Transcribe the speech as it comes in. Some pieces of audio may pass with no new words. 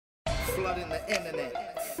flooding the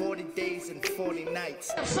internet, 40 days and 40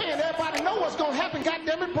 nights. I'm saying everybody know what's gonna happen,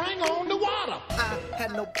 goddammit, bring on the water. I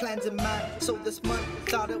had no plans in mind, so this month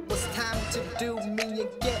thought it was time to do me and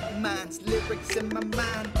get mine's. Lyrics in my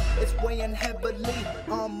mind, it's weighing heavily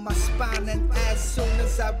on my spine, and as soon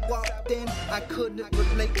as I walked in, I couldn't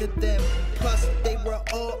relate to them. Plus, they were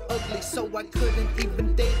all ugly, so I couldn't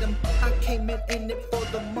even date them. I came in it for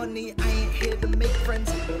the money, I ain't here to make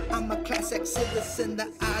friends. I'm a class X citizen,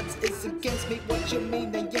 the odds is against me. What you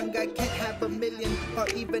mean, a young guy can't have a million or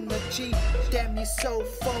even a G? Damn, you so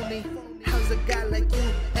phony. How's a guy like you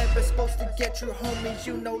ever supposed to get your homies?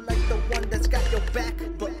 You know, like the one that's got your back,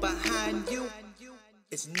 but behind you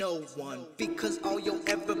is no one, because all you'll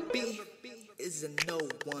ever be is a no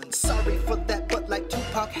one. Sorry for that, but like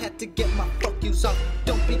Tupac, had to get my fuck yous off.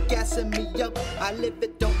 Don't be gassing me up, I live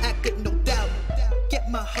it, don't act it, no doubt. Get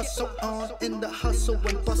my hustle on in the hustle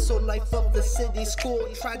and bustle life of the city. School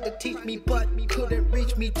tried to teach me but couldn't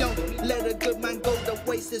reach me. Don't let a good man go to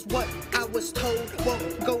waste is what I was told.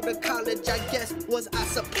 Won't go to college, I guess, was I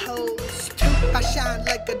supposed to? I shine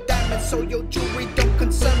like a diamond, so your jewelry don't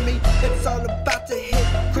concern me. It's all about to hit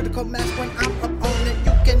critical mass when I'm up on it.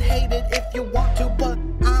 You can hate it if you want to, but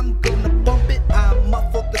I'm gonna bump it. I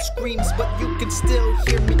muffle the screams, but you can still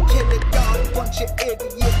hear me kill it. Y'all bunch of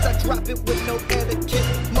idiots, I drop it with no etiquette.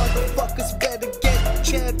 Motherfuckers better get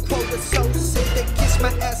Chad Quota so sick they kiss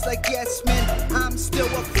my ass like yes man. I'm still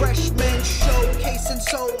a freshman, showcasing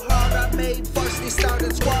so hard I made varsity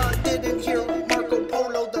starting squad. Didn't hear Marco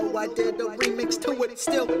Polo though I did a remix to it.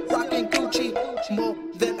 Still rocking Gucci more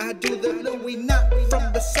than I do the Louis. Not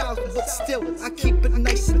from the south but still I keep it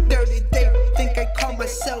nice and dirty. They think I call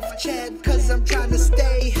myself Chad cause I'm trying to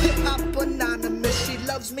stay hip hop anonymous. She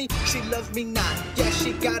loves me not. Yeah,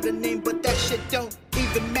 she got a name but that shit don't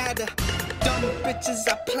even matter. Dumb bitches,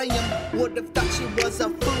 I play them. Would've thought she was a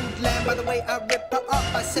food lamb. By the way, I rip her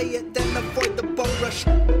up, I say it, then avoid the bum rush.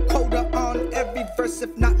 Quota on every verse,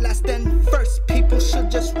 if not last, then first. People should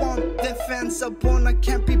just want their fans are born. I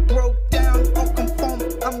can't be broke down or conform.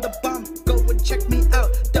 I'm the bomb, go and check me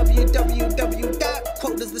out.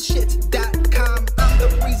 www.quotastheshit.com. I'm the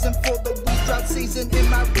reason for the weed drought season in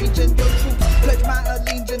my region. Your troops pledge my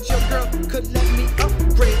allegiance. Your girl could let me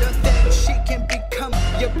upgrade her, then she can become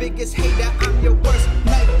your biggest hater. I'm your worst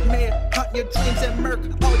nightmare. Hunt your dreams and murk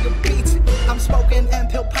all your beats. I'm smoking and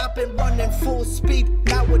pill popping, running full speed.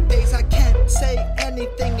 Nowadays I can't say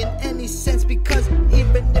anything in any sense, because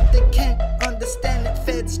even if they can't understand it,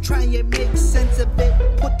 feds try and make sense of it,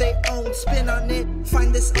 put their own spin on it.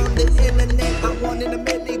 Find this on the internet. I wanted a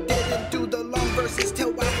milli, didn't do the long verses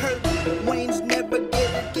till I heard Wayne's never did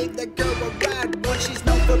it. Gave that girl a ride once. She's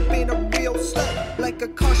known for being a real slut, like a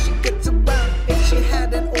car she gets around. If she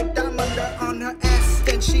had an odometer on her ass,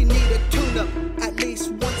 then she need a tune-up at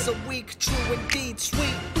least once a week. True indeed,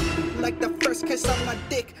 sweet like the first kiss on my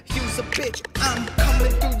dick. Use a bitch, I'm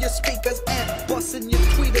coming through your speakers.